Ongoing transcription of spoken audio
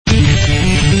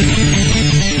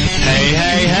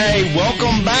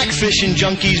fishing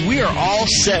junkies, we are all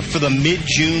set for the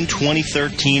mid-June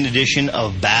 2013 edition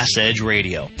of Bass Edge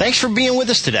Radio. Thanks for being with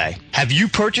us today. Have you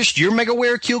purchased your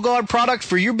MegaWare KeelGuard product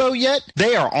for your boat yet?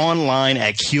 They are online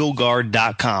at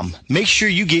KeelGuard.com. Make sure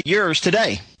you get yours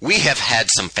today. We have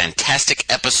had some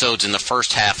fantastic episodes in the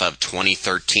first half of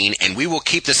 2013, and we will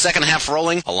keep the second half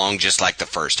rolling along just like the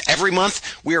first. Every month,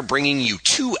 we are bringing you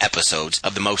 2 episodes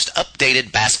of the most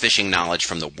updated bass fishing knowledge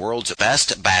from the world's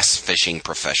best bass fishing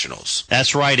professionals.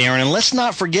 That's right, Aaron, and let's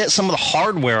not forget some of the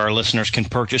hardware our listeners can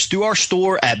purchase through our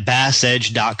store at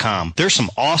BassEdge.com. There's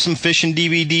some awesome fishing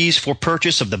DVDs for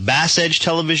purchase of the Bass Edge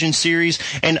television series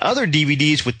and other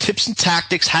DVDs with tips and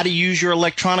tactics, how to use your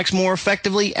electronics more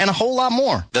effectively, and a whole lot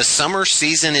more. The summer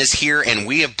season is here, and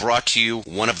we have brought to you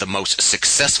one of the most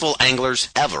successful anglers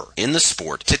ever in the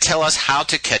sport to tell us how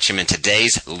to catch him in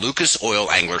today's Lucas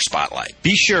Oil Angler Spotlight.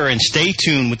 Be sure and stay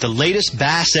tuned with the latest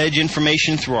Bass Edge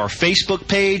information through our Facebook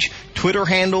page, Twitter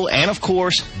handle, and of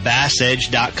course,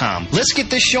 BassEdge.com. Let's get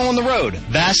this show on the road.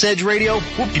 Bass Edge Radio,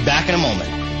 we'll be back in a moment.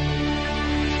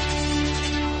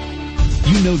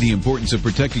 You know the importance of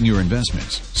protecting your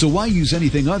investments, so why use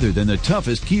anything other than the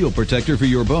toughest keel protector for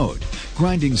your boat?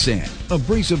 Grinding sand,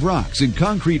 abrasive rocks, and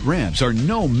concrete ramps are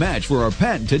no match for our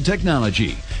patented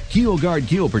technology. KeelGuard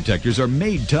keel protectors are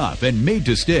made tough and made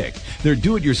to stick. Their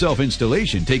do-it-yourself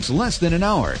installation takes less than an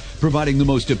hour, providing the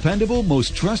most dependable,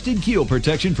 most trusted keel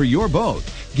protection for your boat,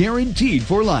 guaranteed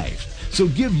for life. So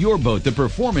give your boat the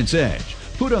performance edge.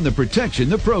 Put on the protection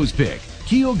the pros pick.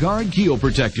 KeelGuard keel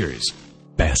protectors.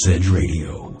 Bass Edge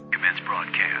Radio. Commence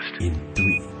broadcast. In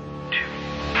 3, 2,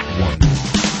 1.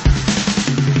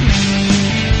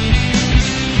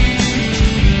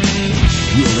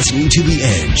 You're listening to The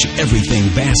Edge,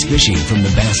 everything bass fishing from the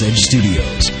Bass Edge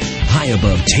Studios, high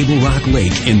above Table Rock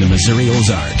Lake in the Missouri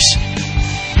Ozarks.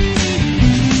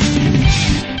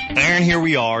 Aaron, here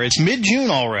we are. It's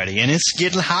mid-June already, and it's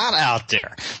getting hot out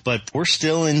there. But we're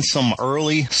still in some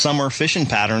early summer fishing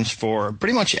patterns for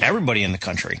pretty much everybody in the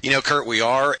country. You know, Kurt, we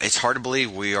are. It's hard to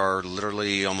believe we are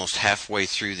literally almost halfway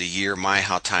through the year. My,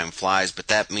 how time flies. But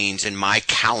that means in my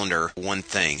calendar, one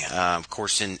thing. Of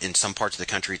course, in some parts of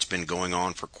the country, it's been going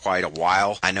on for quite a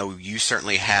while. I know you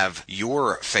certainly have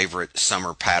your favorite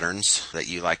summer patterns that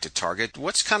you like to target.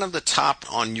 What's kind of the top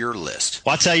on your list?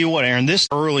 Well, I'll tell you what, Aaron, this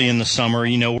early in the summer,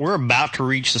 you know, we're about to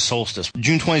reach the solstice.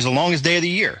 June 20 is the longest day of the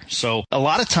year. So a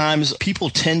lot of times people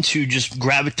tend to just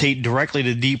gravitate directly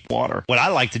to deep water. What I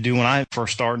like to do when I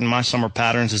first start in my summer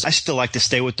patterns is I still like to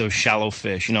stay with those shallow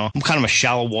fish. You know, I'm kind of a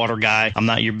shallow water guy. I'm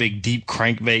not your big deep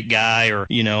crankbait guy, or,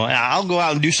 you know, I'll go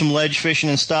out and do some ledge fishing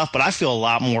and stuff, but I feel a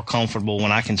lot more comfortable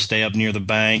when I can stay up near the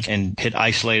bank and hit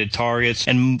isolated targets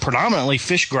and predominantly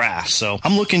fish grass. So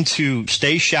I'm looking to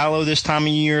stay shallow this time of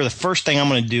year. The first thing I'm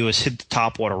going to do is hit the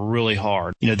topwater really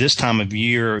hard. You know, this time of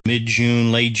year,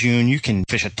 mid-June, late June, you can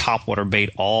fish a topwater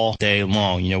bait all day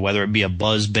long, you know, whether it be a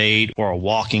buzz bait or a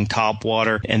walking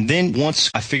topwater. And then once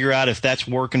I figure out if that's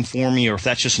working for me or if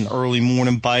that's just an early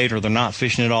morning bite or they're not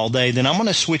fishing it all day, then I'm going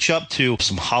to switch up to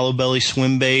some hollow belly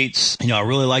swim baits. You know, I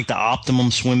really like the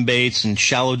Optimum swim baits and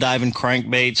shallow diving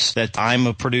crankbaits that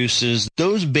IMA produces.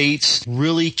 Those baits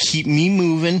really keep me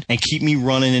moving and keep me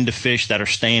running into fish that are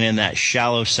staying in that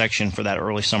shallow section for that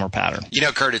early summer pattern. You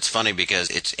know, Kurt, it's funny because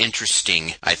it's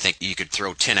interesting. I think you could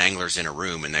throw 10 anglers in a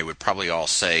room and they would probably all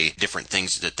say different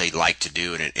things that they like to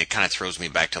do. And it kind of throws me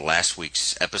back to last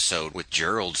week's episode with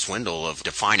Gerald Swindle of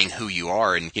defining who you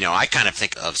are. And, you know, I kind of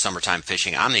think of summertime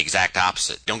fishing. I'm the exact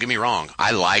opposite. Don't get me wrong.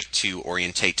 I like to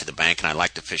orientate to the bank and I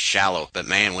like to fish shallow. But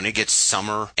man, when it gets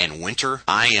summer and winter,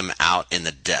 I am out in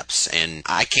the depths. And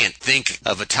I can't think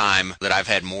of a time that I've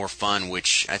had more fun,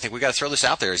 which I think we got to throw this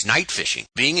out there, is night fishing.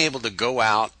 Being able to go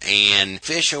out and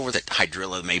fish over the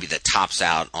hydrilla, maybe that tops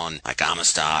out on like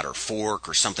Amistad or Fork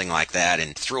or something like that,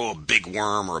 and throw a big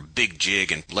worm or a big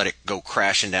jig and let it go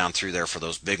crashing down through there for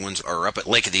those big ones, or up at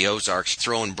Lake of the Ozarks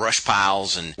throwing brush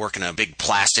piles and working a big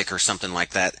plastic or something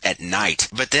like that at night.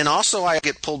 But then also I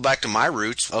get pulled back to my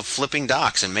roots of flipping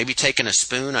docks and maybe taking a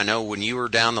spoon. I know when you were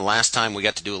down the last time we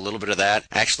got to do a little bit of that,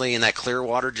 actually in that clear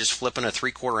water, just flipping a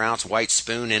 3/4 ounce white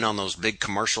spoon in on those big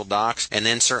commercial docks, and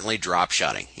then certainly drop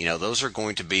shotting. You know, those are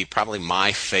going to be probably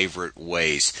my favorite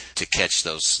ways to catch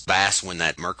those bass when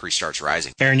that mercury starts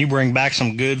rising. Aaron, you bring back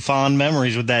some good fond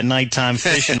memories with that nighttime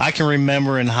fishing. I can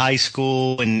remember in high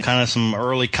school and kind of some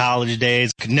early college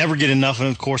days, could never get enough of it.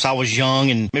 Of course, I was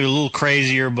young and maybe a little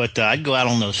crazier, but I'd go out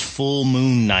on those full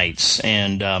moon nights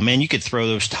and man, you could throw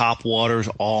those top waters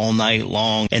all night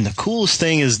long. And the coolest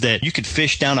thing is that you could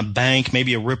fish down a bank,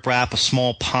 maybe a riprap, a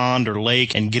small pond or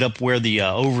lake, and get up where the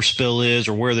overspill is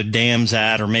or where the dam's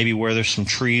at, or maybe maybe where there's some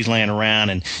trees laying around,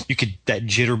 and you could, that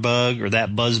jitterbug or that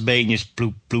buzzbait, and you just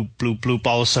bloop, bloop, bloop, bloop,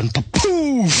 all of a sudden,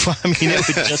 poof! I mean,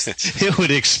 it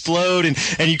would explode,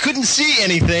 and you couldn't see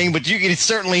anything, but you could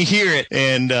certainly hear it,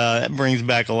 and that brings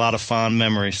back a lot of fond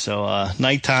memories. So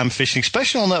nighttime fishing,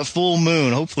 especially on that full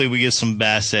moon. Hopefully we get some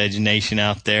Bass Edge Nation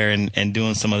out there and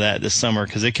doing some of that this summer,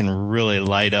 because it can really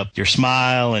light up your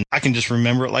smile, and I can just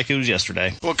remember it like it was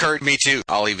yesterday. Well, Kurt, me too.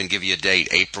 I'll even give you a date.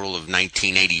 April of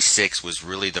 1986 was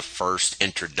really the first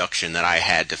introduction that I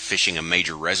had to fishing a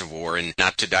major reservoir. And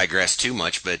not to digress too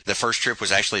much, but the first trip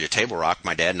was actually to Table Rock.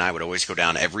 My dad and I would always go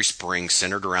down every spring,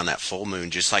 centered around that full moon,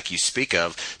 just like you speak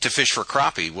of, to fish for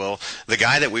crappie. Well, the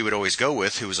guy that we would always go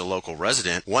with, who was a local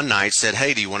resident, one night said,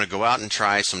 "Hey, do you want to go out and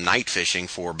try some night fishing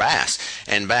for bass?"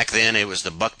 And back then it was the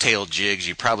bucktail jigs.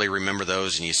 You probably remember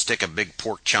those, and you stick a big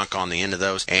pork chunk on the end of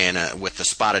those. And with the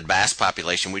spotted bass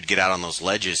population, we'd get out on those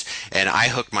ledges. And I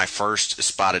hooked my first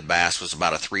spotted bass, was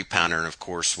about a 3-pounder. And of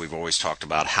course, we've always talked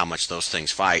about how much those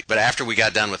things fight. But after we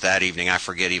got done with that evening, I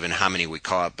forget even how many we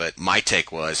caught. But my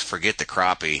take was, forget the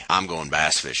crappie, I'm going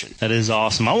bass fishing. That is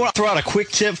awesome. I want to throw out a quick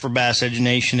tip for Bass Edge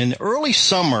Nation. In the early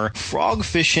summer, frog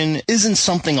fishing isn't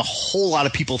something a whole lot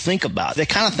of people think about. They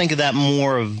kind of think of that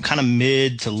more of kind of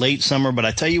mid to late summer. But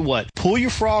I tell you what, pull your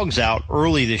frogs out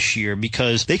early this year,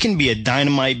 because they can be a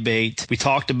dynamite bait. We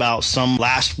talked about some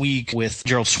last week with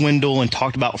Gerald Swindle and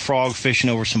talked about frog fishing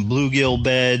over some bluegill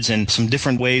beds and some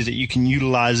different ways that you can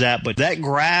utilize that. But that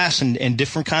grass and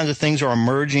different kinds of things are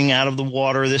emerging out of the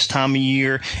water this time of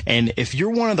year. And if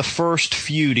you're one of the first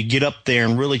few to get up there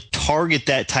and really target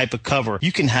that type of cover,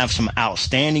 you can have some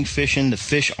outstanding fishing. The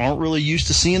fish aren't really used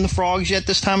to seeing the frogs yet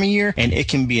this time of year, and it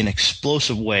can be an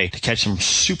explosive way to catch some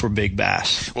super big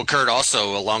bass. Well, Kurt,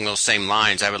 also along those same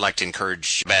lines, I would like to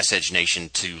encourage Bass Edge Nation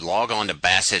to log on to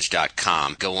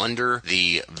bassedge.com. Go under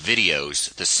the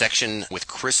videos, the section with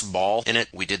Chris Ball in it.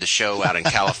 We did the show out in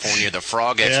California, the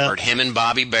frog expert, him and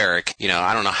Bobby Barrick. You know,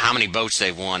 I don't know how many boats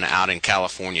they've won out in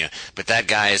California, but that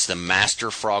guy is the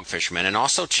master frog fisherman. And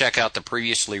also check out the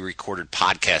previously recorded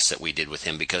podcast that we did with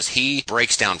him, because he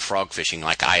breaks down frog fishing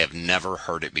like I have never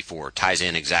heard it before. It ties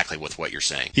in exactly with what you're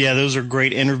saying. Yeah, those are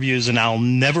great interviews, and I'll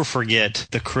never forget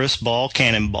the Chris Ball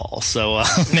cannonball. So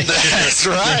make sure that's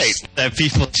right, that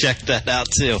people check that out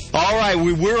too. All right,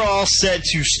 we're all set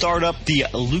to start up the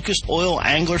Lucas Oil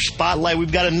Angler Spotlight.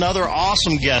 We've got another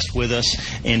awesome guest with us,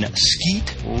 and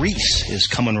Skeet Reese is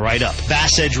coming right up.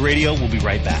 Bass Edge Radio, we'll be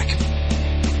right back.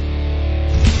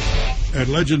 At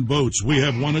Legend Boats, we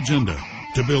have one agenda: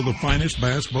 to build the finest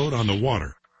bass boat on the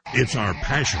water. It's our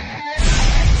passion.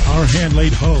 Our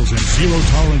hand-laid hulls and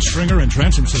zero-tolerance stringer and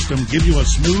transom system give you a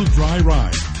smooth, dry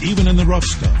ride, even in the rough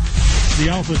stuff. The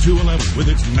Alpha 211 with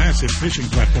its massive fishing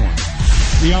platform.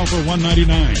 The Alpha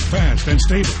 199, fast and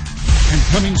stable. And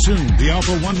coming soon, the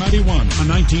Alpha 191,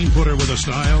 a 19-footer with a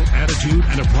style, attitude,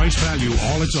 and a price value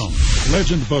all its own.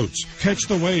 Legend Boats. Catch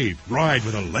the wave. Ride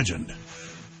with a legend.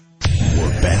 More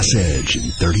Bass Edge in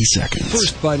 30 seconds.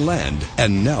 First by land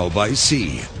and now by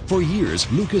sea. For years,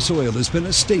 Lucas Oil has been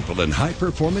a staple in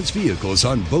high-performance vehicles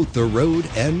on both the road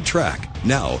and track.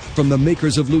 Now, from the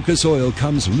makers of Lucas Oil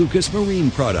comes Lucas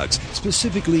Marine products,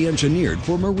 specifically engineered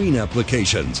for marine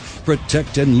applications.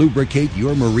 Protect and lubricate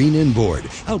your marine inboard,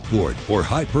 outboard, or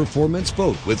high-performance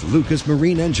boat with Lucas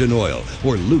Marine Engine Oil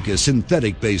or Lucas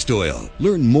Synthetic-Based Oil.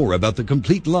 Learn more about the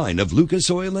complete line of Lucas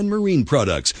Oil and marine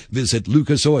products. Visit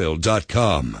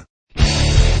lucasoil.com.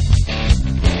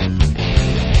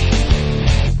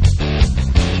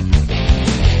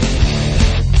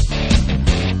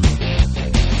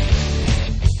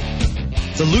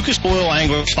 The Lucas Oil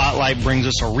Angler Spotlight brings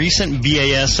us a recent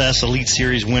BASS Elite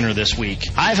Series winner this week.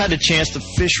 I've had a chance to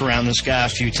fish around this guy a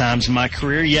few times in my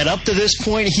career, yet up to this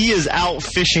point, he is out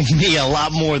fishing me a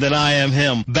lot more than I am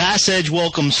him. Bass Edge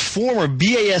welcomes former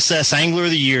BASS Angler of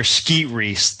the Year, Skeet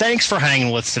Reese. Thanks for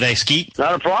hanging with us today, Skeet.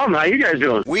 Not a problem. How you guys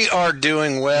doing? We are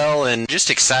doing well, and just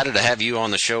excited to have you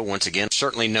on the show once again.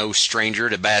 Certainly no stranger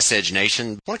to Bass Edge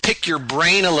Nation. I want to pick your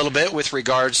brain a little bit with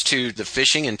regards to the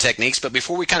fishing and techniques, but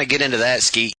before we kind of get into that,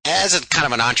 Skeet, as a kind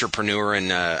of an entrepreneur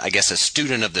and I guess a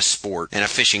student of the sport and a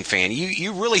fishing fan,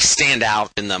 you really stand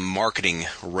out in the marketing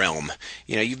realm.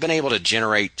 You know, you've been able to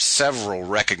generate several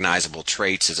recognizable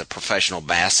traits as a professional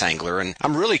bass angler, and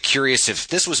I'm really curious if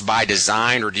this was by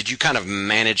design or did you kind of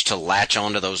manage to latch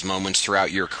onto those moments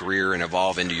throughout your career and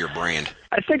evolve into your brand?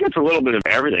 I think it's a little bit of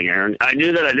everything, Aaron. I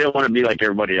knew that I didn't want to be like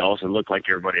everybody else and look like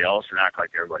everybody else and act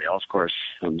like everybody else. Of course,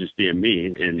 I'm just being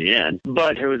me in the end.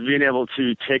 But it was being able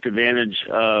to take advantage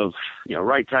of,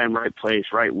 right time, right place,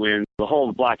 right wind. The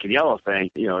whole black and yellow thing,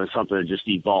 is something that just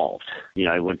evolved.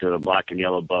 I went to the black and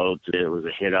yellow boat. It was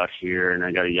a hit out here, and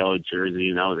I got a yellow jersey,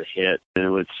 and that was a hit.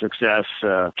 And with success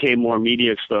came more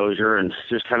media exposure, and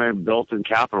just kind of built and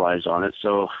capitalized on it.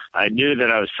 So I knew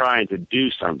that I was trying to do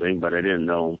something, but I didn't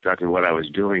know exactly what I was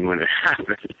doing when it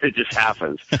happened. It just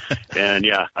happens. And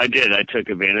yeah, I did. I took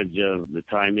advantage of the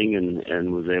timing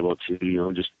and was able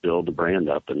to, just build the brand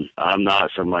up. And I'm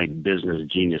not some business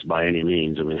genius by any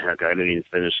means. I mean, heck, I didn't even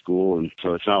finish school. And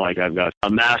so it's not like I've got a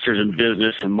master's in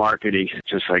business and marketing. It's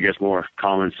just, I guess, more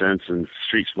common sense and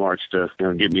street smarts to,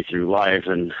 get me through life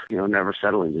and, never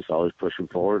settling, just always pushing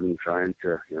forward and trying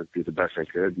to, do the best I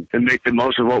could and make the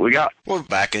most of what we got. Well,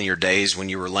 back in your days when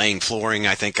you were laying flooring,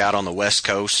 I think out on the West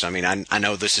Coast, I mean, I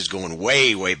know this is going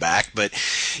way, way back, but,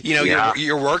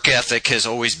 your work ethic has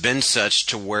always been such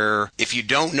to where if you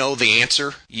don't know the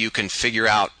answer, you can figure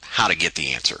out how to get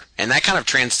the answer. And that kind of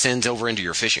transcends over into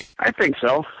your fishing. I think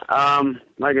so.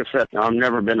 Like I said, I've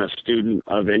never been a student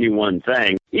of any one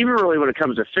thing. Even really when it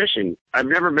comes to fishing, I've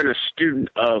never been a student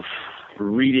of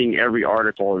reading every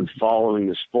article and following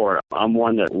the sport. I'm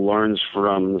one that learns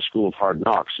from the school of hard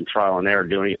knocks and trial and error,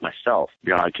 doing it myself.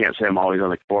 I can't say I'm always on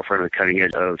the forefront of the cutting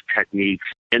edge of techniques.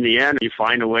 In the end, you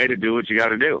find a way to do what you got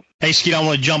to do. Hey, Skeet, I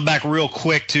want to jump back real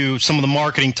quick to some of the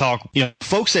marketing talk.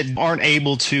 Folks that aren't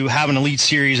able to have an elite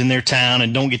series in their town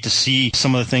and don't get to see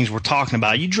some of the things we're talking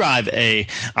about. You drive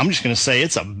I'm just going to say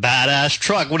it's a badass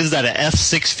truck. What is that, a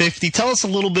F650? Tell us a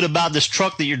little bit about this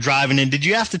truck that you're driving in. Did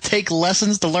you have to take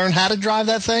lessons to learn how to drive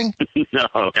that thing?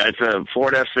 No, it's a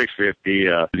Ford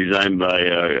F650 designed by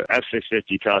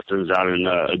F650 Customs out in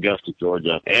Augusta,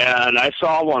 Georgia. And I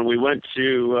saw one. We went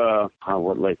to,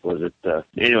 what lake was it?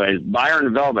 Anyways, Byron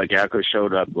and Velbeck actually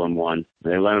showed up on one.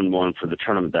 They lent him one for the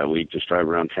tournament that week, just drive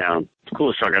around town. It's the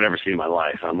coolest truck I've ever seen in my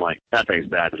life. I'm like, that thing's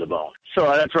bad to the bone. So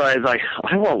that's why I was like,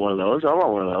 I want one of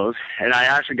those. And I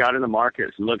actually got in the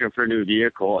market looking for a new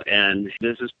vehicle. And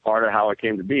this is part of how it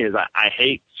came to be, is I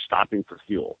hate stopping for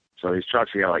fuel. So these trucks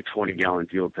got like 20-gallon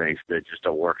fuel tanks that just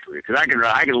don't work for me. Because I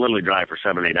can literally drive for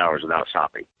 7-8 hours without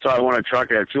stopping. So I want a truck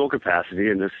that had fuel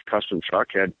capacity, and this custom truck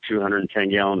had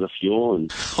 210 gallons of fuel, and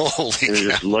it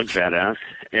just looked badass.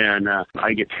 And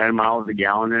I get 10 miles a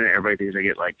gallon in it. Everybody thinks I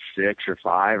get like 6 or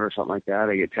 5 or something like that.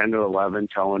 I get 10 to 11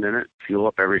 towing in it. Fuel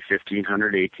up every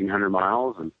 1,500, 1,800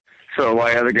 miles, and so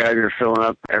while other guys are filling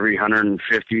up every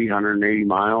 150, 180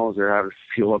 miles, they're having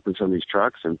fuel up in some of these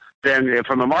trucks. And then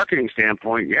from a marketing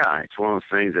standpoint, yeah, it's one of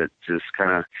those things that just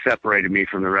kind of separated me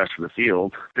from the rest of the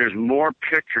field. There's more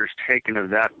pictures taken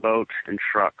of that boat and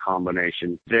truck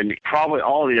combination than probably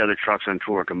all the other trucks on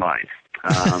tour combined.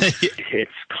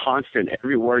 It's constant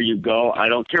everywhere you go. I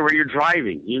don't care where you're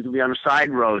driving. You can be on a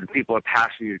side road. People are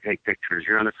passing you to take pictures.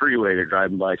 You're on the freeway. They're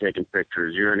driving by taking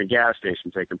pictures. You're in a gas station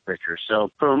taking pictures.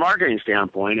 So from a marketing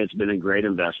standpoint, it's been a great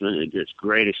investment. It gets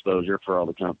great exposure for all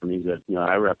the companies that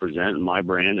I represent and my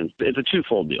brand. And it's a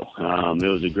twofold deal. It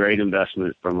was a great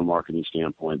investment from a marketing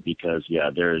standpoint because,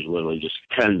 there's literally just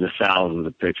tens of thousands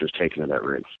of pictures taken of that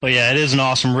rig. Well, yeah, it is an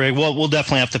awesome rig. Well, we'll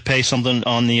definitely have to pay something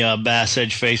on the Bass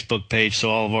Edge Facebook page so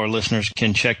all of our listeners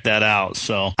can check that out.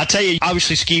 So I tell you,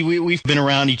 obviously, Ski, we've been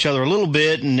around each other a little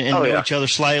bit and know each other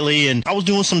slightly. And I was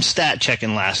doing some stat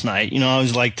checking last night. I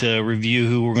always like to review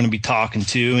who we're going to be talking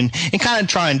to and kind of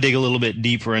try and dig a little bit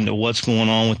deeper into what's going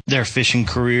on with their fishing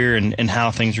career and how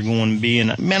things are going to be.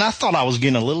 And man, I thought I was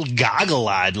getting a little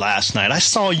goggle-eyed last night. I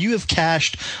saw you have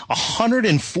cashed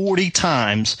 140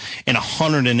 times in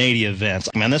 180 events.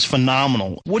 Man, that's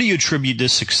phenomenal. What do you attribute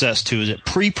this success to? Is it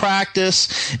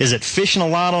pre-practice? Is it fishing a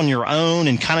lot on your own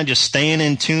and kind of just staying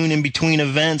in tune in between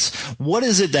events? What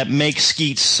is it that makes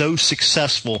Skeet so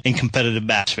successful in competitive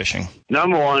bass fishing?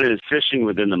 Number one is fishing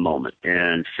within the moment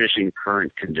and fishing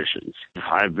current conditions.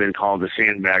 I've been called a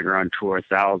sandbagger on tour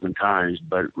 1,000 times,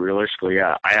 but realistically,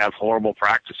 I have horrible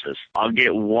practices. I'll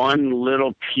get one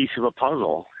little piece of a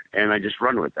puzzle and I just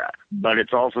run with that. But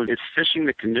it's fishing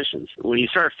the conditions. When you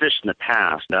start fishing the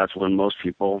past, that's when most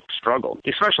people struggle,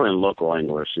 especially in local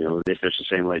anglers. They fish the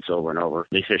same lakes over and over.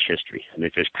 They fish history and they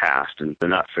fish past and they're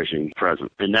not fishing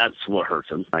present. And that's what hurts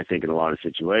them, I think, in a lot of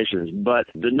situations. But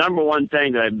the number one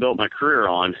thing that I built my career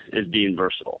on is being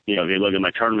versatile. If you look at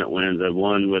my tournament wins, I've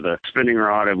won with a spinning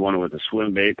rod, I've won with a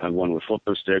swim bait, I've won with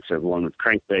flipping sticks, I've won with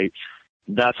crankbaits.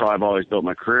 That's how I've always built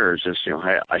my career. Is just,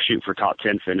 I shoot for top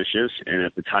 10 finishes, and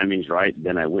if the timing's right,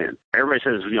 then I win. Everybody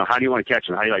says, how do you want to catch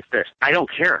them? How do you like fish? I don't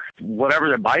care. Whatever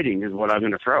they're biting is what I'm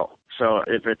going to throw. So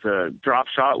if it's a drop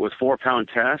shot with 4-pound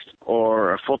test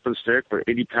or a flip and stick with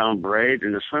 80-pound braid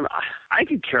in the swim, I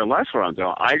could care less where I'm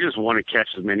going. I just want to catch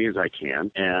as many as I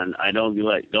can, and I don't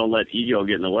let ego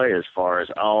get in the way as far as,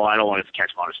 I don't want to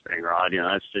catch on a spinning rod.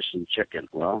 That's fishing chicken.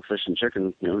 Well, fishing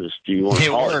chicken, just do you want to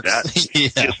call it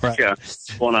that?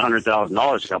 Won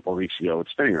 $100,000 a couple of weeks ago with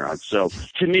spinning rods. So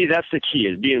to me, that's the key,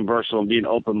 is being versatile and being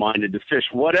open-minded to fish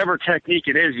whatever technique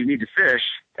it is you need to fish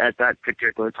at that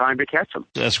particular time to catch them.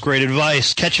 That's great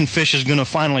advice. Catching fish is going to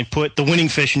finally put the winning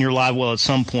fish in your live well at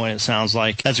some point, it sounds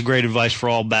like. That's great advice for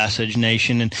all Bass Edge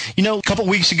Nation. And, a couple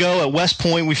weeks ago at West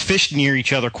Point, we fished near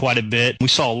each other quite a bit. We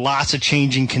saw lots of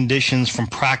changing conditions from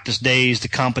practice days to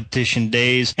competition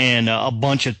days, and a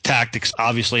bunch of tactics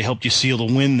obviously helped you seal the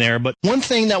win there. But one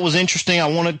thing that was interesting I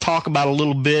want to talk about a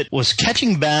little bit was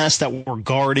catching bass that were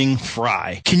guarding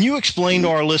fry. Can you explain to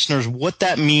our listeners what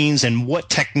that means and what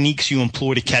techniques you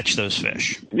employ to catch those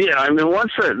fish? Yeah,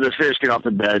 once the fish get off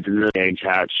the bed and the eggs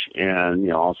hatch,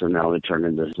 and also now they turn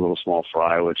into little small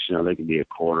fry, which they can be a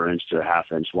 1/4 inch to a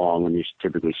 1/2 inch long when you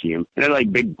typically see them. And they're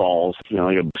like big balls,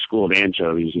 like a school of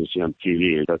anchovies you see on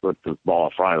TV. That's what the ball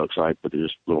of fry looks like, but they're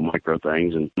just little micro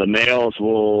things. And the males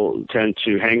will tend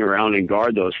to hang around and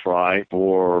guard those fry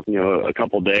for a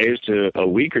couple days to a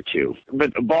week or two.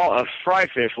 But a fry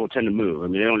fish will tend to move.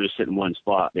 They don't just sit in one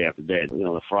spot day after day.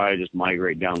 The fry just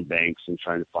migrate down banks and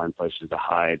trying to find places to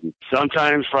hide. And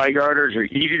sometimes fry guarders are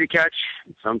easy to catch.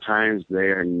 Sometimes they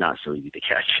are not so easy to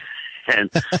catch.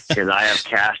 And because I have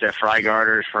cast at fry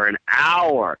guarders for an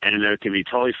hour, and it can be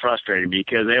totally frustrating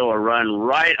because they will run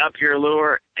right up your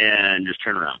lure and just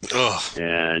turn around. Ugh.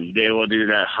 And they will do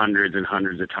that hundreds and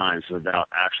hundreds of times without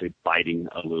actually biting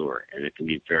a lure, and it can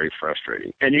be very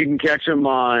frustrating. And you can catch them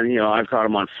on, I've caught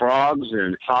them on frogs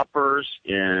and hoppers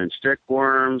and stick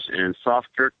worms and soft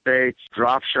jerk baits,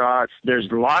 drop shots. There's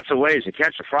lots of ways to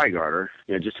catch a fry garter.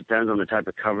 It just depends on the type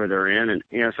of cover they're in.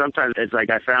 And, sometimes it's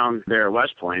like I found there at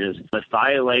West Point is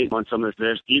methylate on some of the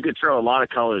fish. You could throw a lot of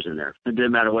colors in there. It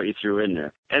didn't matter what you threw in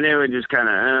there. And they would just kind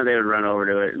of, they would run over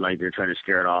to it like they're trying to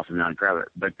scare it off and not grab it.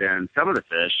 But then some of the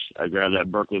fish, I grabbed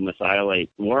that Berkeley methylate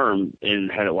worm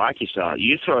and had it wacky style.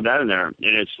 You throw that in there, and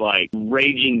it's like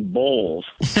raging bulls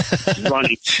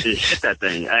running to hit that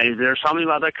thing. There's something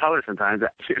about that color sometimes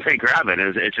that they grab it.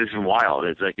 It's just wild.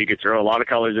 It's like you could throw a lot of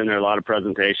colors in there, a lot of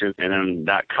presentation, and then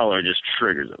that color just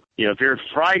triggers them. If you're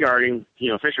fry guarding,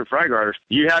 fishing fry guarders,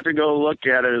 you have to go look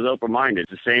at it as open-minded.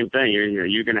 It's the same thing.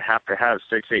 You're going to have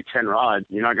 6, 8, 10 rods.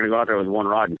 You're not going to go out there with one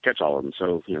rod and catch all of them.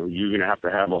 So, you're going to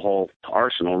have a whole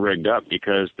arsenal rigged up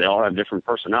because they all have different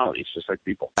personalities, just like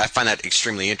people. I find that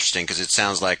extremely interesting because it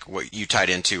sounds like what you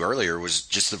tied into earlier was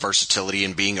just the versatility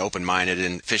and being open-minded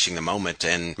and fishing the moment.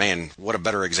 And, man, what a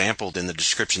better example than the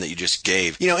description that you just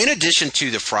gave. In addition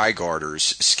to the fry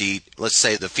guarders, Skeet, let's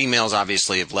say the females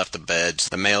obviously have left the beds.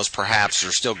 The males perhaps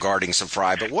are still guarding some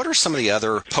fry. But what are some of the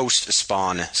other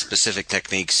post-spawn specific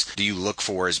techniques do you look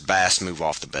for as bass move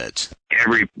off the beds?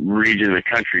 Every region of the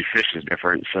country, fish is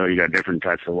different, so you got different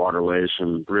types of waterways,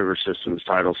 from river systems,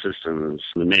 tidal systems,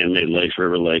 the man-made lakes,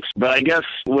 river lakes. But I guess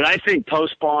when I think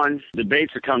post-spawn, the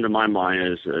baits that come to my mind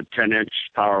is a 10-inch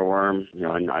power worm.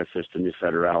 And I fished a new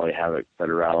Federale, Havoc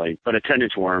Federale, but a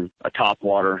 10-inch worm, a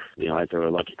topwater. I throw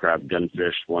a Lucky Crab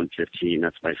Gunfish 115.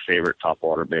 That's my favorite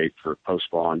topwater bait for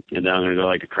post-spawn. And then I'm going to go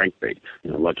like a crankbait,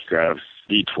 Lucky Crab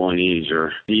D20s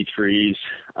or D3s,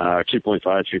 2.5,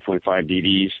 3.5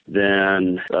 DDs,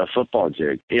 then a football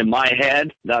jig. In my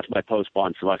head, that's my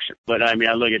post-spawn selection. But I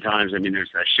look at times, there's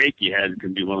a shaky head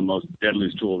can be one of the most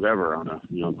deadliest tools ever on a,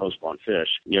 post-spawn fish.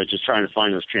 Just trying to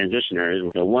find those transition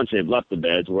areas. Once they've left the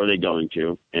beds, where are they going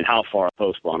to? And how far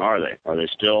post-spawn are they? Are they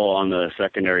still on the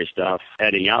secondary stuff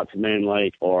heading out to main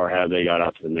lake, or have they got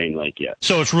out to the main lake yet?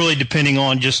 So it's really depending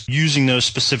on just using those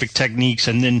specific techniques,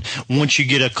 and then once you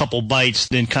get a couple bites,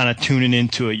 then kind of tuning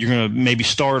into it. You're going to maybe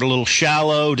start a little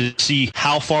shallow to see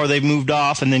how far they've moved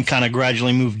off, and then kind of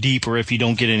gradually move deeper if you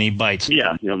don't get any bites.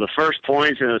 Yeah, the first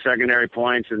points and the secondary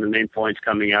points and the main points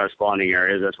coming out of spawning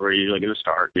areas, that's where you're usually going to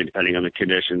start, depending on the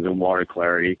conditions and water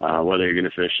clarity, whether you're going to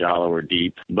fish shallow or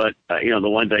deep. But, the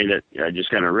one thing that I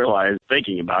just kind of realized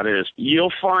thinking about it is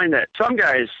you'll find that some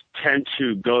guys tend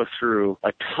to go through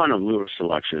a ton of lure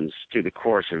selections through the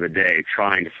course of a day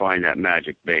trying to find that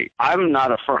magic bait. I'm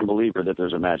not a firm believer that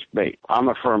there's a magic bait. I'm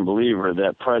a firm believer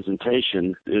that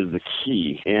presentation is the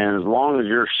key. And as long as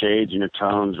your shades and your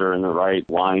tones are in the right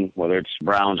line, whether it's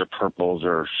browns or purples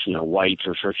or, whites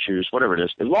or chartreuse, whatever it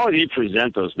is, as long as you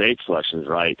present those bait selections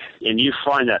right and you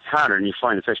find that pattern, you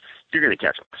find the fish, you're going to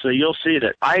catch them. So you'll see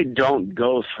that I don't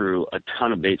go through a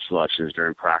ton of bait selections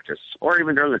during practice or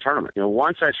even during the tournament.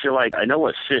 Once I feel like I know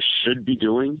what fish should be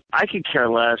doing, I could care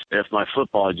less if my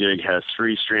football jig has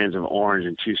 3 strands of orange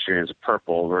and 2 strands of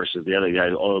purple versus the other guy,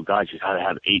 oh, God, you got to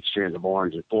have 8 strands of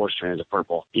orange and 4 strands of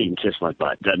purple. You can kiss my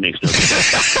butt. That makes no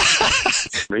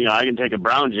sense. I can take a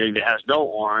brown jig that has no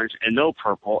orange and no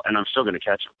purple, and I'm still going to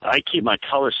catch them. I keep my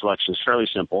color selections fairly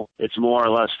simple. It's more or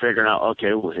less figuring out,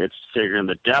 okay, it's figuring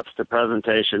the depth, the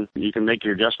presentation. You can make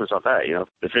your adjustments off that.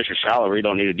 The fish are shallow, you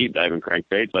don't need a deep diving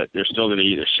crankbait, but they're still going to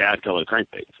eat a shad colored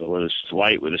crankbait. So whether it's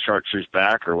white with a chartreuse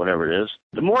back or whatever it is,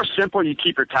 the more simple you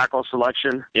keep your tackle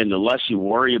selection and the less you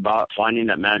worry about finding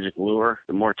that magic lure,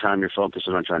 the more time you're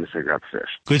focusing on trying to figure out the fish.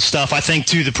 Good stuff. I think,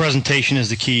 too, the presentation is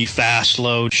the key. Fast,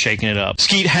 slow, shaking it up.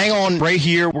 Skeet, hang on right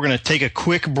here. We're going to take a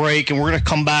quick break, and we're going to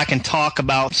come back and talk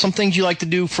about some things you like to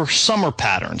do for summer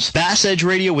patterns. Bass Edge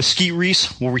Radio with Skeet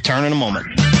Reese. We'll return in a moment.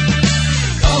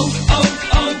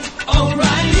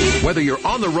 O'Reilly. Whether you're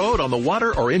on the road, on the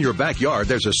water, or in your backyard,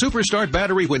 there's a Superstart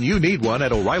battery when you need one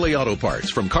at O'Reilly Auto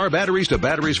Parts. From car batteries to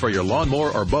batteries for your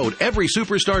lawnmower or boat, every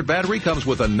Superstart battery comes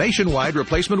with a nationwide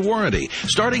replacement warranty.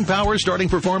 Starting power, starting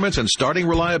performance, and starting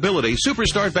reliability,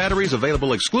 Superstart batteries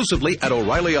available exclusively at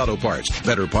O'Reilly Auto Parts.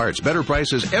 Better parts, better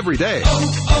prices every day.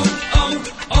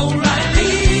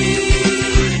 O'Reilly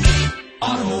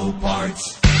Auto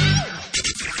Parts.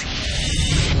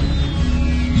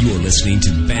 You're listening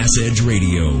to Bass Edge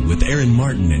Radio with Aaron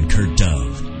Martin and Kurt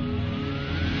Dove.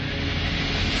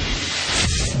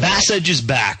 Bass Edge is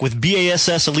back with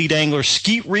BASS Elite Angler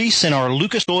Skeet Reese and our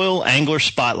Lucas Oil Angler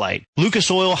Spotlight. Lucas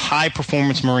Oil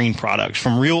high-performance marine products,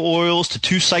 from real oils to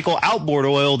 2-cycle outboard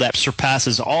oil that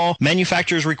surpasses all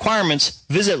manufacturers' requirements.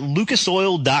 Visit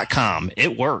lucasoil.com.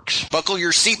 It works. Buckle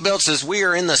your seatbelts as we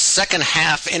are in the second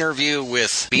half interview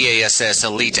with BASS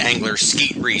Elite Angler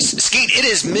Skeet Reese. Skeet, it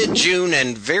is mid-June,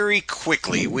 and very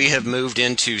quickly we have moved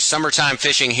into summertime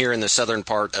fishing here in the southern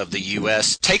part of the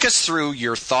U.S. Take us through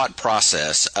your thought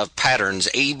process of patterns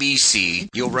ABC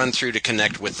you'll run through to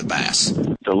connect with the bass.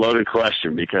 It's a loaded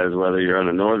question, because whether you're on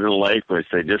a northern lake, which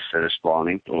they just finished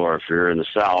spawning, or if you're in the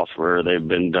south where they've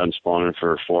been done spawning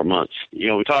for 4 months.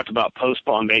 We talked about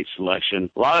post-spawn bait selection.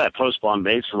 A lot of that post-spawn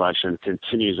bait selection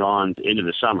continues on into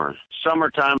the summer.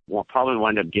 Summertime, we'll probably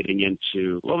wind up getting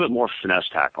into a little bit more finesse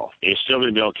tackle. You're still going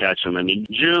to be able to catch them. I mean,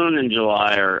 June and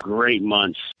July are great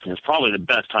months. It's probably the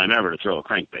best time ever to throw a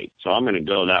crankbait. So I'm going to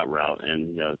go that route.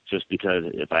 And just because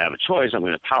if I have a choice, I'm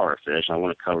going to power fish. I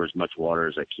want to cover as much water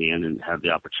as I can and have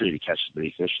the opportunity to catch as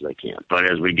many fish as I can. But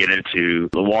as we get into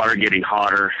the water getting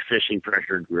hotter, fishing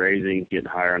pressure, grazing, getting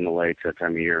higher in the lakes that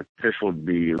time of year, fish will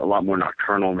be a lot more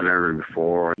nocturnal than ever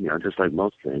before. Just like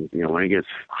most things. When it gets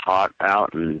hot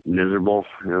out and miserable,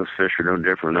 fish are no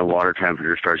different. The water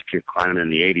temperature starts climbing in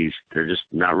the 80s. They're just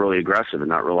not really aggressive and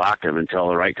not real active until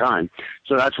the right time.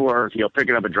 So that's where,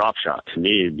 picking up a drop shot, to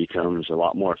me, becomes a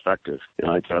lot more effective.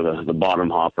 I throw the bottom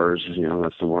hoppers,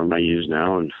 that's the one I use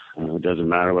now, and it doesn't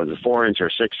matter whether it's 4-inch or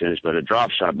 6-inch, but a drop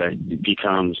shot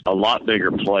becomes a lot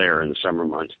bigger player in the summer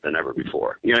months than ever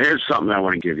before. Here's something I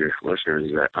want to give your listeners,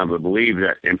 is that I would believe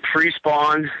that in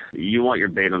pre-spawn, you want your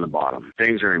bait on the bottom.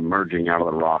 Things are emerging out of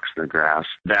the rocks and the grass.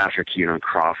 Bass are keen on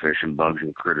crawfish and bugs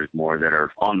and critters more that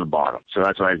are on the bottom. So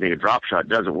that's why I think a drop shot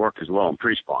doesn't work as well in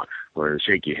pre-spawn, where the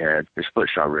shaky head, the split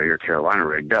shot rig or Carolina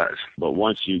rig does. But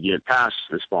once you get past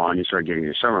the spawn, you start getting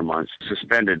your summer months,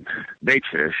 suspended bait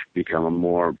fish become a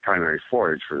more primary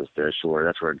forage for the fish, where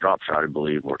that's where a drop shot, I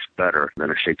believe, works better than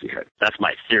a shaky head. That's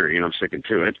my theory, and I'm sticking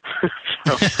to it.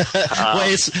 Well,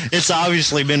 it's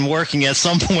obviously been working at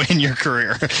some point in your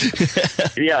career.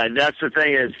 Yeah, that's the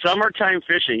thing, is summertime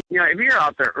fishing. If you're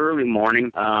out there early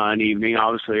morning and evening,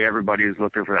 obviously everybody's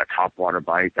looking for that topwater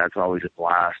bite. That's always a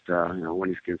blast. When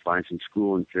you can find some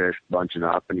schooling fish bunching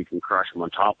up and you can crush them on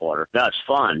topwater, that's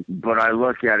fun. But I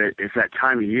look at it, it's that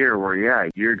time of year where,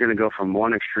 you're going to go from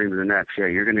one extreme to the next.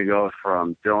 You're going to go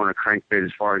from throwing a crankbait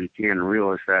as far as you can and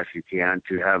reel as fast as you can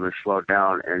to having to slow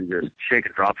down and just shake a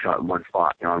drop shot in one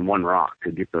spot, on one rock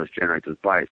to generate those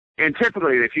bites. And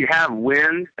typically, if you have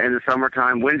wind in the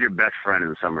summertime, wind's your best friend in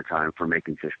the summertime for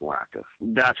making fish more active.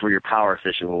 That's where your power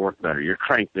fishing will work better. Your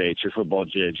crankbaits, your football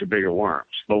jigs, your bigger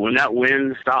worms. But when that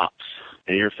wind stops,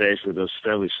 and you're faced with those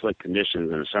fairly slick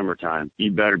conditions in the summertime,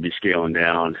 you better be scaling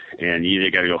down, and you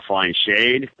either got to go find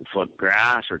shade, flip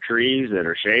grass or trees that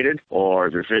are shaded, or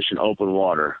if you're fishing open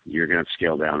water, you're going to have to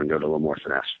scale down and go to a little more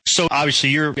finesse. So obviously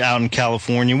you're out in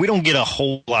California. We don't get a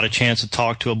whole lot of chance to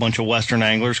talk to a bunch of Western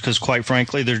anglers because, quite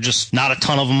frankly, there's just not a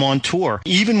ton of them on tour.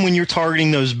 Even when you're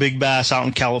targeting those big bass out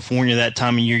in California that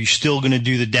time of year, you're still going to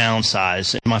do the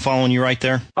downsize. Am I following you right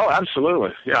there? Oh,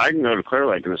 absolutely. Yeah, I can go to Clear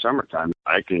Lake in the summertime.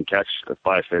 I can catch a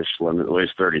 5-fish limit that weighs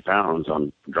 30 pounds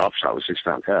on drop shot with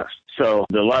 6-pound test. So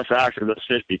the less active those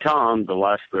fish become, the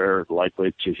less they're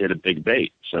likely to hit a big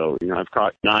bait. So, I've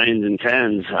caught 9s and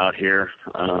 10s out here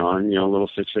on, little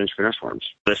 6-inch finesse worms.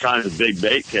 There's times a big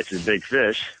bait catches big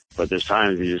fish, but there's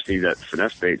times you just need that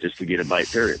finesse bait just to get a bite,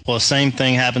 period. Well, the same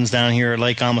thing happens down here at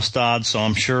Lake Amistad, so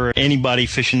I'm sure anybody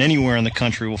fishing anywhere in the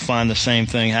country will find the same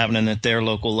thing happening at their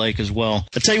local lake as well.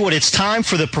 I tell you what, it's time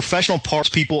for the Professional Parts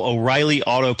People O'Reilly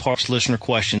Auto Parts listener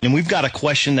question. And we've got a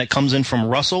question that comes in from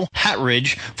Russell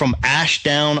Hatridge from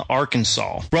Ashdown,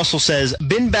 Arkansas. Russell says,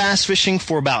 been bass fishing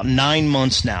for about 9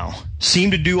 months now.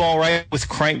 Seem to do all right with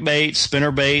crankbaits,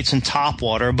 spinnerbaits, and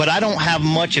topwater, but I don't have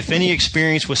much, if any,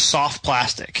 experience with soft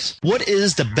plastics. What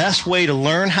is the best way to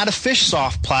learn how to fish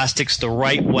soft plastics the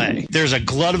right way? There's a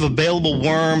glut of available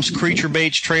worms, creature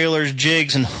baits, trailers,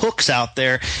 jigs, and hooks out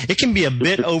there. It can be a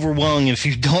bit overwhelming if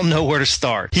you don't know where to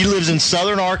start. He lives in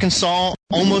southern Arkansas,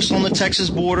 almost on the Texas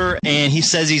border, and he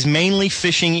says he's mainly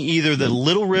fishing either the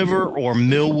Little River or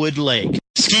Millwood Lake.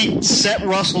 Skeet, set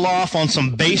Russell off on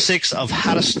some basics of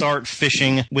how to start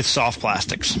fishing with soft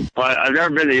plastics. Well, I've never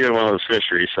been to either one of those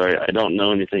fisheries, so I don't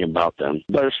know anything about them.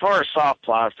 But as far as soft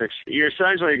plastics, you're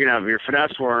essentially going to have your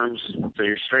finesse worms, so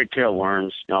your straight tail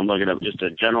worms. I'm looking at just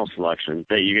a general selection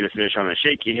that you're going to fish on a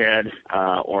shaky head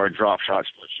or a drop shot,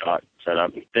 split shot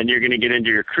setup. Then you're going to get into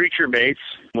your creature baits,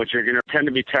 which are going to tend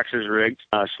to be Texas rigged,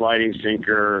 sliding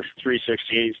sinker,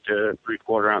 3/16 to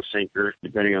 3/4 ounce sinker,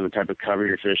 depending on the type of cover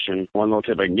you're fishing. One little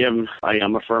tip I can give them, I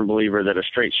am a firm believer that a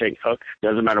straight shank hook,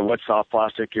 doesn't matter what soft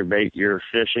plastic your bait you're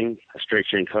fishing, a straight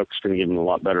shank hook's going to give them a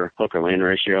lot better hook or land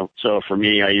ratio. So for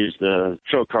me, I use the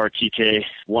KeelGuard TK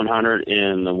 100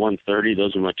 and the 130.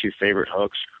 Those are my two favorite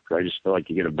hooks. I just feel like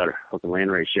you get a better hook and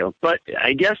land ratio. But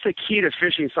I guess the key to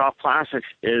fishing soft plastics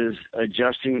is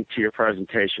adjusting to your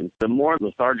presentation. The more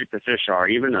lethargic the fish are,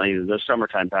 even the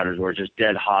summertime patterns where it's just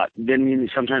dead hot, then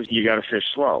sometimes you got to fish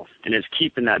slow. And it's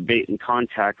keeping that bait in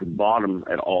contact with bottom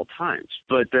at all times.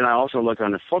 But then I also look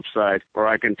on the flip side where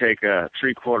I can take a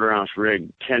 3/4 ounce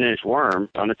rig, 10-inch worm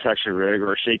on a Texas rig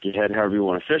or a shaky head, however you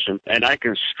want to fish them, and I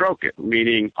can stroke it,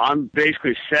 meaning I'm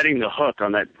basically setting the hook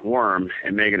on that worm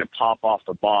and making it pop off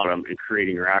the bottom and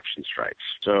creating your action strikes.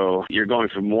 So you're going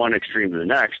from one extreme to the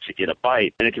next to get a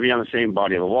bite, and it can be on the same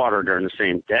body of the water during the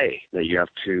same day that you have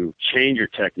to change your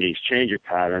techniques, change your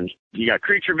patterns. You got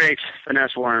creature baits,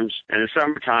 finesse worms, and the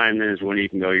summertime is when you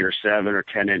can go your 7 or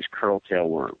 10-inch curltail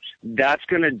worms. That's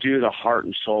going to do the heart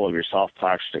and soul of your soft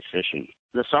plastic fishing.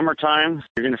 The summertime,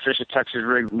 you're going to fish a Texas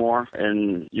rig more,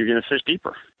 and you're going to fish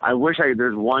deeper. I wish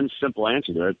there's one simple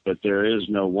answer to it, but there is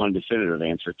no one definitive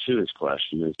answer to this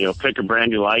question. Pick a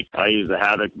brand you like. I use the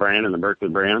Havoc brand and the Berkeley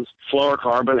brands.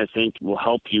 Fluorocarbon, I think, will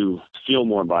help you feel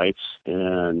more bites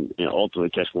and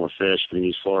ultimately catch more fish. You can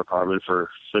use fluorocarbon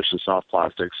for fishing soft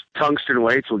plastics. Tungsten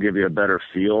weights will give you a better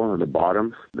feel at the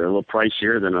bottom. They're a little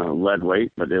pricier than a lead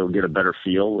weight, but they'll get a better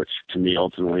feel, which to me,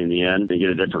 ultimately, in the end, they get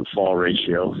a different fall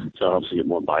ratio. So it helps you get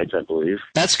more bites, I believe.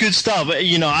 That's good stuff.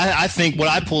 I think what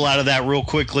I pull out of that real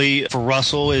quickly for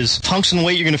Russell is tungsten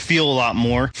weight, you're going to feel a lot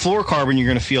more. Fluorocarbon, you're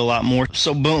going to feel a lot more.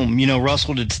 So boom,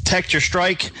 Russell, to detect your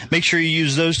strike, make sure you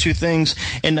use those two things.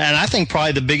 And I think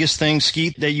probably the biggest thing,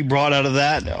 Skeet, that you brought out of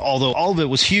that, although all of it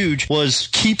was huge, was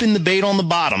keeping the bait on the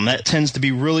bottom. That tends to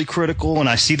be really critical, and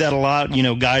I see that a lot,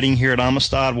 guiding here at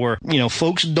Amistad where,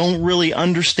 folks don't really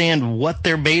understand what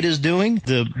their bait is doing.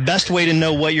 The best way to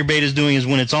know what your bait is doing is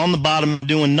when it's on the bottom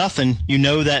doing nothing, you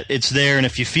know that it's there, and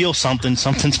if you feel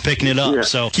something's picking it up. Yeah.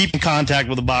 So keeping contact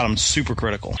with the bottom is super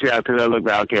critical. Yeah, because I look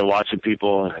back, watching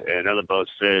people in other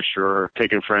boats fish or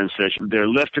taking friends fish, they're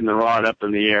lifting the rod up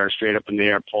in the air, straight up in the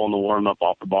air, pulling the worm up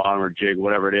off the bottom or jig,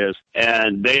 whatever it is,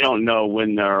 and they don't know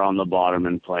when they're on the bottom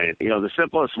and playing. The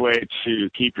simplest way to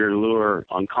keep your lure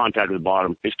on contact with the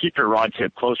bottom is keep your rod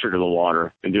tip closer to the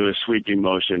water and do a sweeping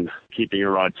motion, keeping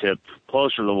your rod tip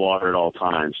closer to the water at all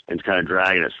times and kind of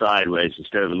dragging it sideways. sideways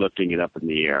instead of lifting it up in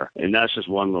the air. And that's just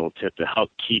one little tip to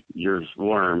help keep your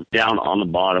worm down on the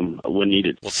bottom when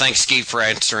needed. Well, thanks, Skeet, for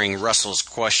answering Russell's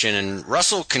question. And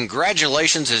Russell,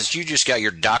 congratulations, as you just got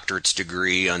your doctorate's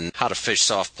degree on how to fish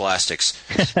soft plastics.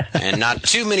 And not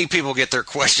too many people get their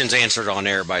questions answered on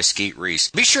air by Skeet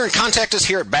Reese. Be sure and contact us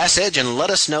here at Bass Edge and let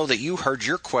us know that you heard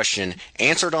your question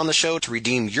answered on the show to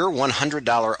redeem your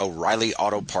 $100 O'Reilly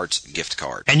Auto Parts gift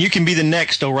card. And you can be the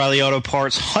next O'Reilly Auto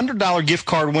Parts $100 gift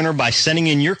card winner by sending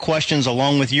in your questions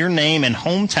along with your name and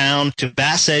hometown to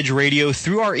Bass Edge Radio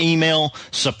through our email,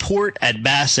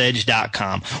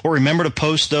 support@bassedge.com. Or remember to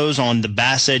post those on the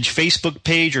Bass Edge Facebook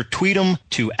page or tweet them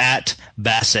to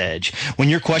 @BassEdge. When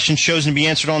your question's chosen to be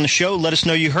answered on the show, let us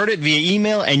know you heard it via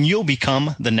email and you'll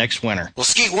become the next winner. Well,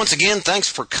 Skeet, once again, thanks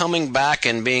for coming back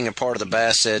and being a part of the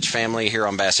Bass Edge family here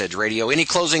on Bass Edge Radio. Any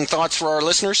closing thoughts for our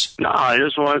listeners? No, I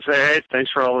just want to say, hey,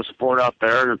 thanks for all the support out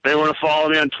there. And if they want to follow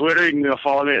me on Twitter, you can go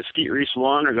follow me at Skeet Reese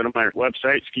 1 or go to my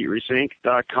website,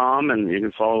 SkeetReeseinc.com, and you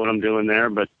can follow what I'm doing there.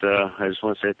 But I just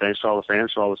want to say thanks to all the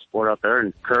fans for all the support out there.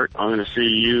 And Kurt, I'm going to see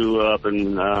you up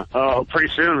in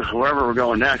pretty soon, wherever we're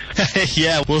going next.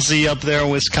 Yeah, we'll see you up there in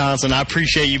Wisconsin. I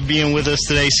appreciate you being with us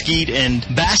today, Skeet, and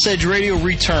Bass Edge Radio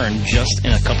return just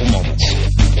in a couple moments.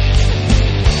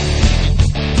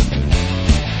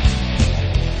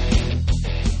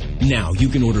 Now you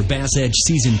can order Bass Edge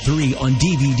Season 3 on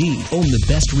DVD. Own the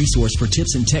best resource for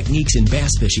tips and techniques in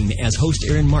bass fishing as host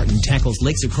Aaron Martin tackles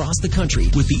lakes across the country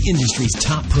with the industry's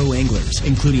top pro anglers,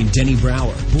 including Denny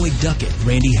Brower, Boyd Duckett,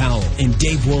 Randy Howell, and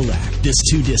Dave Wolak. This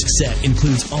 2-disc set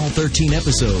includes all 13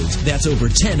 episodes. That's over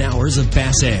 10 hours of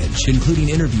Bass Edge, including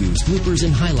interviews, bloopers,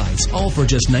 and highlights, all for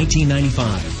just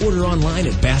 $19.95. Order online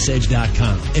at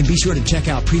BassEdge.com. And be sure to check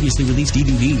out previously released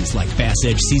DVDs like Bass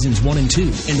Edge Seasons 1 and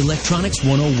 2 and Electronics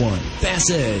 101. Bass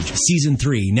Edge Season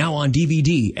 3, now on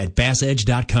DVD at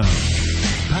BassEdge.com.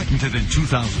 Patented in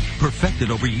 2000, perfected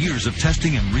over years of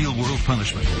testing and real-world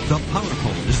punishment, the Power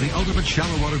Pole is the ultimate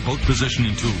shallow water boat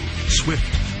positioning tool. Swift,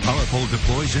 Power Pole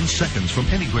deploys in seconds from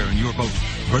anywhere in your boat.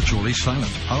 Virtually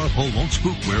silent, Power Pole won't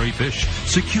spook wary fish.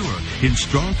 Secure in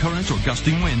strong currents or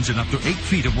gusting winds in up to 8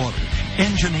 feet of water.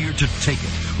 Engineered to take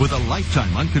it with a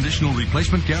lifetime unconditional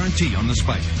replacement guarantee on the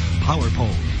spike. Power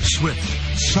Pole, swift,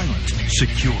 silent,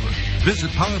 secure.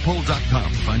 Visit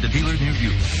PowerPole.com to find a dealer near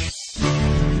you.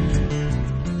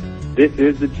 This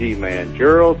is the G-Man,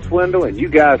 Gerald Swindle, and you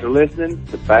guys are listening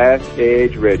to Bass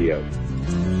Edge Radio.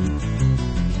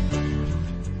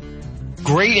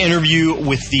 Great interview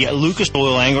with the Lucas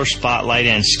Oil Angler Spotlight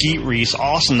and Skeet Reese.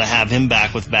 Awesome to have him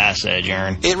back with Bass Edge,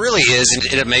 Aaron. It really is, and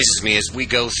it amazes me as we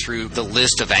go through the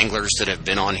list of anglers that have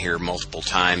been on here multiple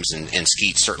times, and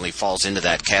Skeet certainly falls into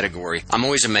that category. I'm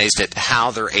always amazed at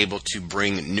how they're able to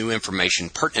bring new information,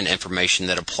 pertinent information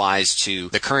that applies to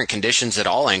the current conditions that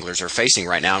all anglers are facing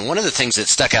right now. And one of the things that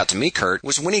stuck out to me, Kurt,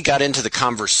 was when he got into the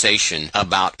conversation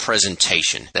about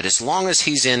presentation, that as long as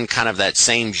he's in kind of that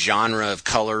same genre of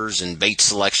colors and bait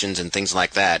selections and things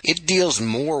like that, it deals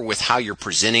more with how you're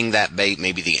presenting that bait,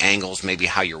 maybe the angles, maybe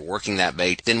how you're working that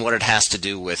bait, than what it has to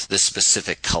do with the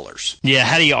specific colors. Yeah,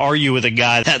 how do you argue with a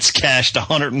guy that's cashed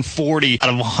 140 out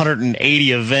of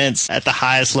 180 events at the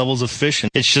highest levels of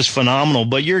fishing? It's just phenomenal.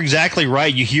 But you're exactly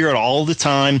right. You hear it all the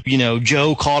time. You know,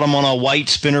 Joe caught him on a white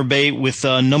spinnerbait with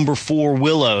number 4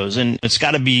 willows, and it's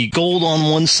got to be gold on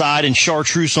one side and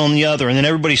chartreuse on the other, and then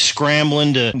everybody's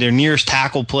scrambling to their nearest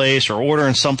tackle place or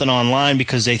ordering something online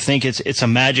because they think it's a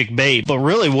magic bait. But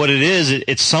really what it is,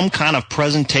 it's some kind of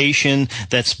presentation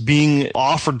that's being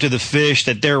offered to the fish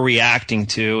that they're reacting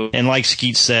to. And like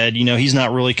Skeet said, you know, he's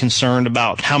not really concerned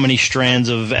about how many strands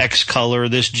of X color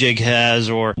this jig has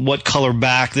or what color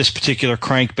back this particular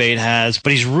crankbait has,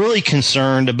 but he's really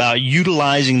concerned about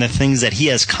utilizing the things that he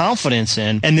has confidence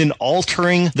in and then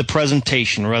altering the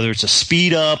presentation, whether it's a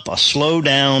speed up, a slow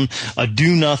down, a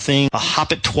do nothing, a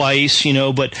hop it twice, you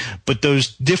know, but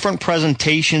those different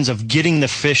presentations of getting the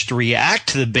fish to react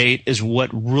to the bait is what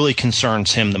really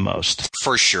concerns him the most.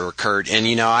 For sure, Kurt. And,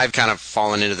 you know, I've kind of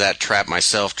fallen into that trap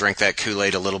myself, drank that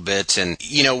Kool-Aid a little bit. And,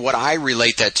 you know, what I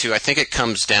relate that to, I think it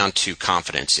comes down to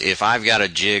confidence. If I've got a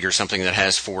jig or something that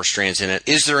has 4 strands in it,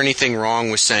 is there anything wrong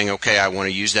with saying, okay, I want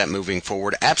to use that moving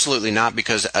forward? Absolutely not,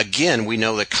 because, again, we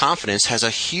know that confidence has a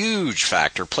huge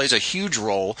factor, plays a huge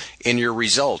role in your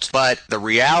results. But the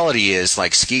reality is,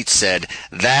 like Skeet said,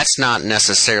 that's not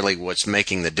necessarily what's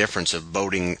making the difference of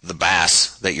boating the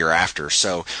bass that you're after.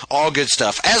 So all good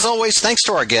stuff. As always, thanks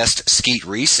to our guest, Skeet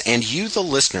Reese, and you, the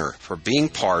listener, for being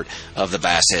part of the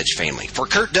Bass Edge family. For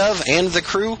Kurt Dove and the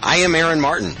crew, I am Aaron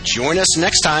Martin. Join us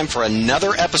next time for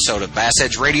another episode of Bass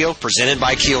Edge Radio presented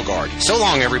by KeelGuard. So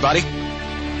long, everybody.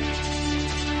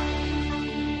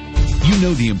 You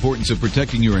know the importance of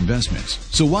protecting your investments,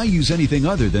 so why use anything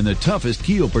other than the toughest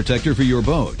keel protector for your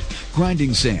boat?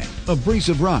 Grinding sand,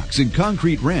 abrasive rocks, and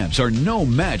concrete ramps are no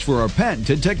match for our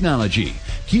patented technology.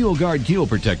 KeelGuard keel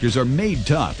protectors are made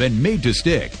tough and made to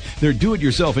stick. Their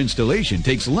do-it-yourself installation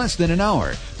takes less than an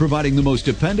hour, providing the most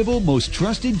dependable, most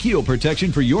trusted keel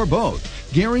protection for your boat,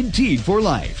 guaranteed for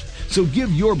life. So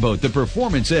give your boat the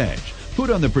performance edge. Put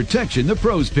on the protection the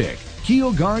pros pick.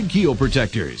 KeelGuard keel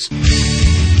protectors.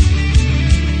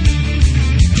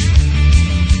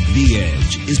 The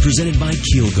Edge is presented by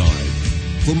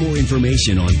KeelGuard. For more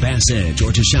information on Bass Edge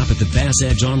or to shop at the Bass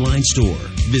Edge online store,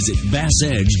 visit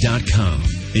BassEdge.com.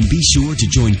 And be sure to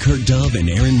join Kurt Dove and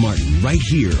Aaron Martin right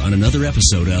here on another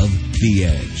episode of The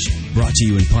Edge. Brought to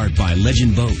you in part by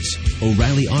Legend Boats,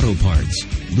 O'Reilly Auto Parts,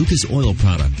 Lucas Oil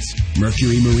Products,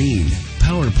 Mercury Marine,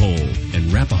 Power Pole,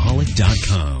 and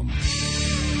Rapaholic.com.